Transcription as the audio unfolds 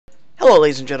Hello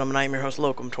ladies and gentlemen, I am your host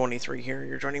Locum23 here.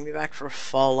 You're joining me back for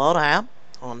Fallout app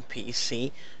on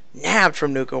PC. Nabbed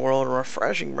from Nuka-World, a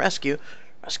refreshing rescue.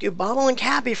 Rescue Bottle and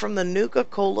Cappy from the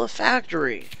Nuka-Cola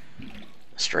factory.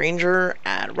 A stranger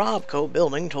at Robco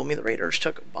building told me the raiders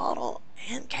took Bottle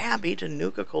and Cappy to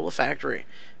Nuka-Cola factory.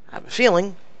 I have a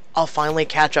feeling I'll finally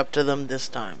catch up to them this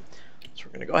time. So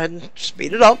we're going to go ahead and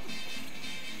speed it up.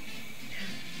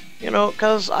 You know,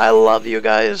 because I love you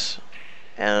guys,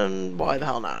 and why the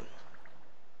hell not?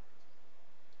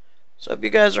 So if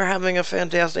you guys are having a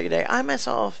fantastic day, I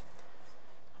myself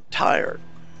am tired.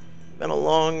 It's been a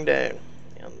long day,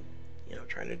 and you know,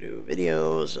 trying to do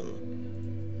videos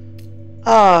and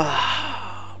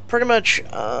pretty much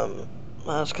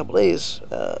last couple days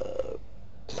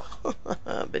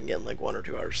I've been getting like 1 or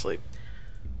 2 hours sleep.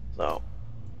 So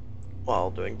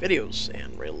while doing videos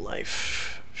and real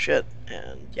life shit,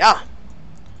 and yeah,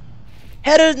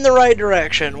 headed in the right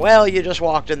direction. Well, you just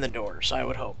walked in the door, so I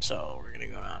would hope so. We're gonna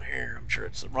go down here. I'm sure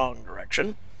it's the wrong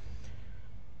direction.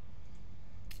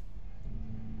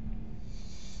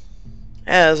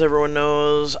 As everyone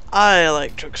knows, I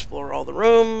like to explore all the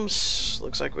rooms.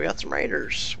 Looks like we got some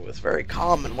raiders with very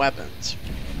common weapons.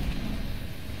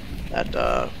 That,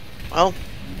 well,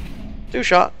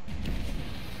 2-shot.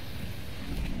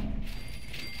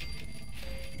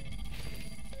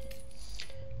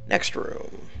 Next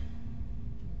room.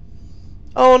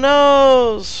 Oh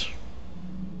noes!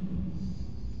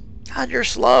 God, you're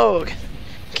slow.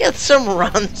 Get some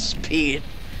run speed.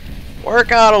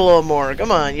 Work out a little more.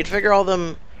 Come on, you'd figure all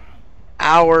them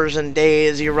hours and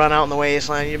days you run out in the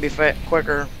wasteland, you'd be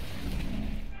quicker.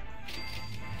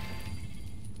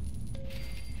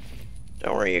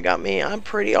 Don't worry, you got me. I'm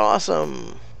pretty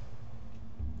awesome.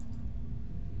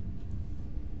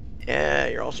 Yeah,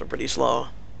 you're also pretty slow.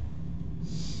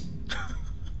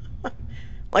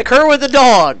 Like her with the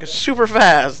dog, super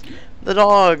fast. The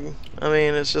dog, I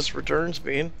mean, it's just return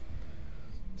speed.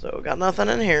 So, got nothing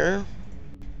in here.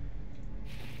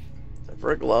 Except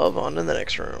for a glove, on to the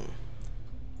next room.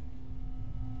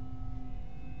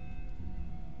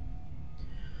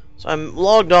 So, I'm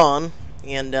logged on,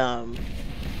 and,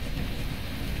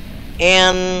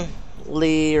 Anna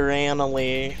Lee,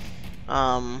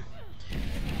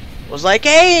 was like,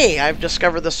 hey, I've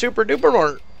discovered the Super Duper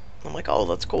Mart. I'm like, oh,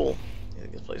 that's cool.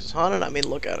 This place is haunted. I mean,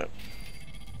 look at it.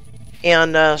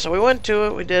 And so we went to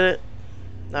it. We did it.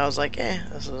 And I was like,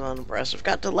 this is unimpressive.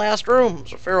 Got to the last room. It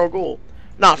was a feral ghoul.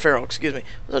 Not feral, excuse me. It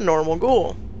was a normal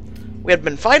ghoul. We had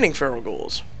been fighting feral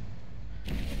ghouls.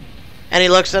 And he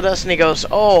looks at us and he goes,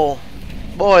 oh,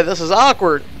 boy, this is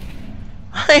awkward.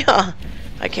 I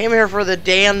came here for the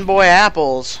Dan Boy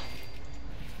apples.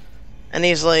 And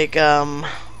he's like,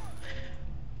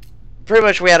 pretty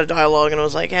much we had a dialogue and it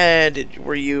was like, hey,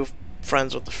 were you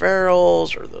friends with the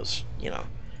ferals or those, you know?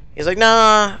 He's like,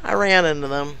 nah, I ran into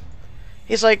them.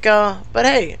 He's like, but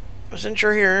hey, since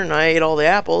you're here and I ate all the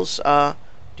apples, do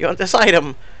you want this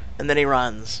item? And then he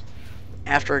runs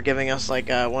after giving us like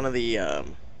one of the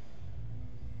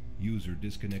user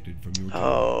disconnected from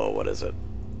your what is it?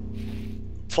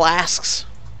 Flasks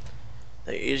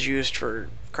that is used for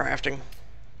crafting.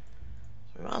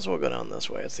 We might as well go down this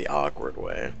way. It's the awkward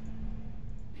way.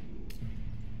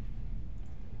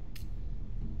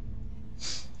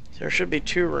 There should be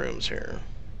 2 rooms here.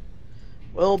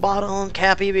 Will Bottle and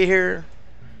Cappy be here?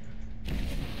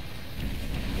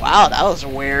 Wow, that was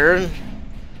weird.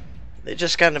 They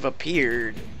just kind of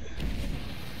appeared.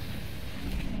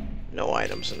 No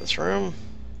items in this room.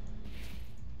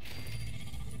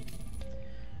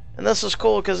 And this is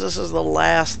cool because this is the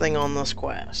last thing on this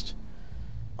quest.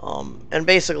 And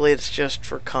basically it's just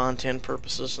for content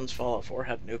purposes since Fallout 4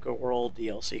 had Nuka-World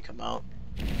DLC come out.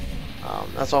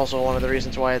 That's also one of the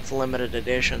reasons why it's limited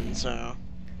edition, so...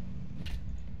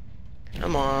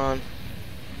 Come on.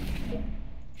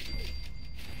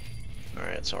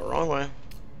 Alright, so wrong way.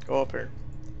 Go up here.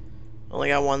 Only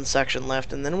got 1 section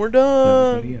left and then we're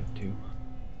done! Everybody up to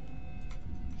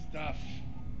stuff.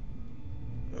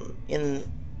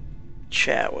 In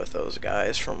chat with those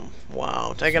guys from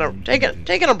WoW. Taking a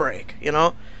break, you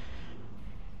know?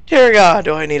 Dear God,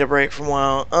 do I need a break from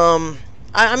WoW.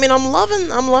 I mean, I'm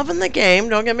loving the game.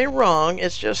 Don't get me wrong.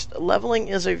 It's just leveling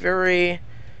is a very.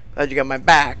 Glad you got my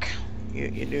back.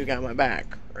 You do got my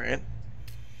back, right?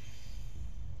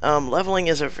 Leveling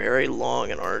is a very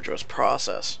long and arduous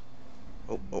process.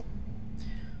 Oh.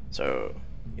 So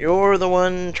you're the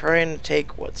one trying to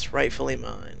take what's rightfully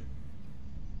mine.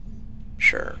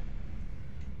 Sure.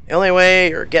 The only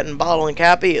way you're getting Bottle and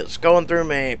Cappy is going through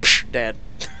me. Psh, dead.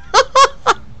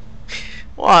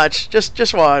 Watch.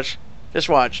 Just watch. Just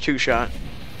watch. 2-shot.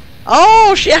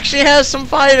 Oh, she actually has some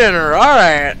fight in her.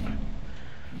 Alright.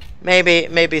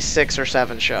 Maybe 6 or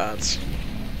 7 shots.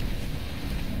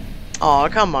 Oh,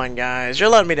 come on, guys. You're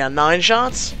letting me down. 9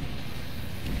 shots?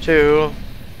 2.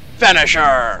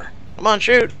 Finisher! Come on,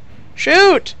 shoot.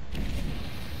 Shoot!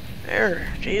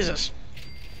 There. Jesus.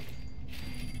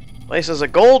 Place is a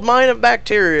gold mine of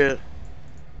bacteria.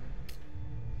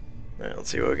 Right,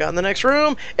 let's see what we got in the next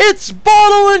room. It's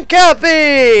Bottle and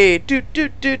Cappy!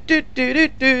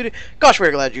 Gosh,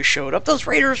 we're glad you showed up. Those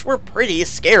raiders were pretty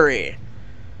scary.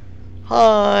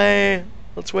 Hi.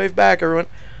 Let's wave back, everyone.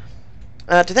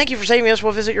 To thank you for saving us,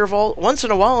 we'll visit your vault once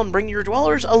in a while and bring your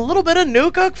dwellers a little bit of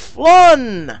Nuka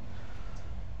fun.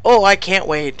 Oh, I can't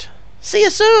wait. See you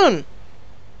soon.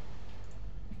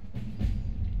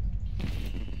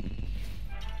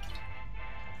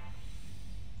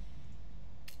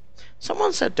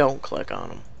 Someone said don't click on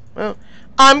them. Well,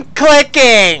 I'm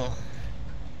clicking!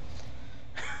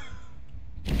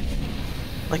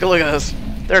 Like, look at this.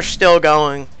 They're still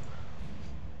going.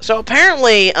 So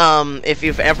apparently, if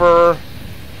you've ever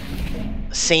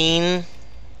seen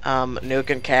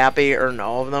Nuka and Cappy or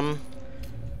know of them,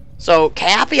 so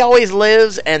Cappy always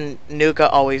lives and Nuka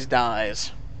always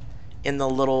dies in the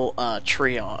little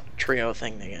trio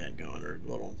thing they got going, or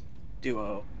little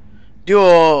duo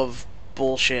of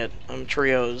bullshit.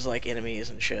 Trios like enemies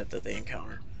and shit that they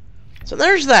encounter. So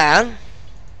there's that.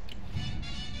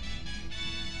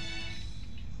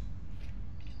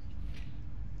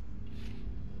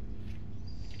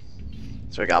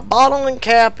 So we got Bottle and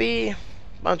Cappy,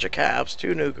 bunch of caps,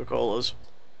 2 Nuka-Colas.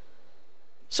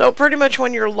 So pretty much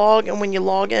when you log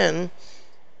in,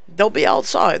 they'll be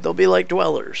outside. They'll be like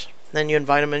dwellers. Then you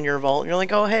invite them in your vault, and you're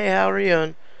like, "Oh, hey, how are you?"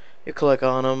 And you click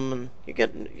on them, and you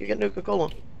get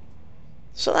Nuka-Cola.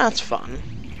 So that's fun.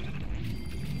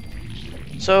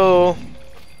 So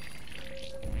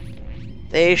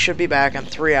they should be back in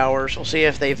 3 hours. We'll see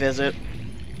if they visit.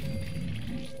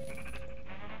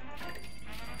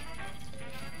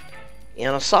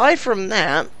 And aside from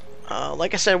that,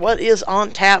 like I said, what is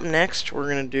on tap next? We're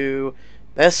going to do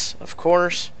this, of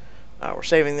course. We're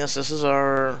saving this. This is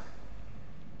our...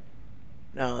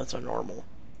 No, that's our normal.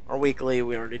 Our weekly,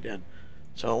 we already did.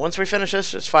 So once we finish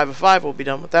this, it's 5 of 5. We'll be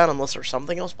done with that unless there's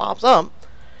something else pops up.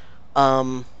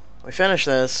 We finish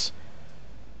this.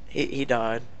 He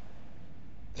died.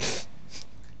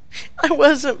 I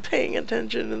wasn't paying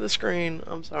attention to the screen.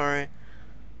 I'm sorry.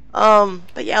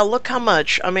 But yeah, look how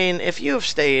much. I mean, if you have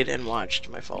stayed and watched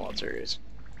my Fallout series,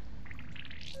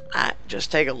 just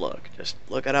take a look. Just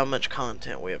look at how much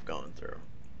content we have gone through.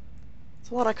 It's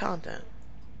a lot of content.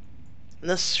 And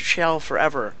this shall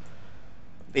forever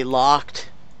be locked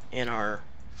in our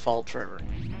vault forever.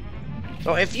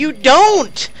 So if you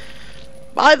don't,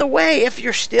 by the way, if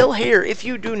you're still here, if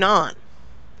you do not,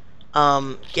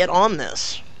 get on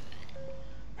this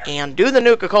and do the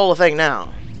Nuka-Cola thing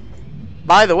now.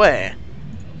 By the way,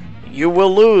 you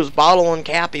will lose Bottle and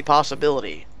Cappy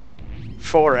possibility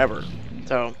forever.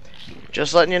 So,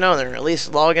 just letting you know there. At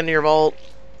least log into your vault.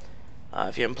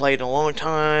 If you haven't played in a long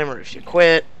time, or if you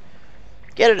quit,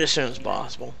 get it as soon as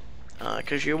possible.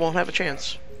 Because you won't have a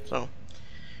chance. So,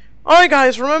 alright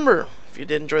guys, remember, if you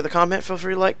did enjoy the comment, feel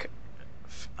free to like,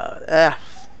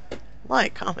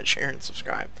 comment, share, and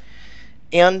subscribe.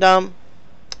 And,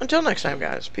 until next time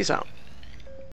guys, peace out.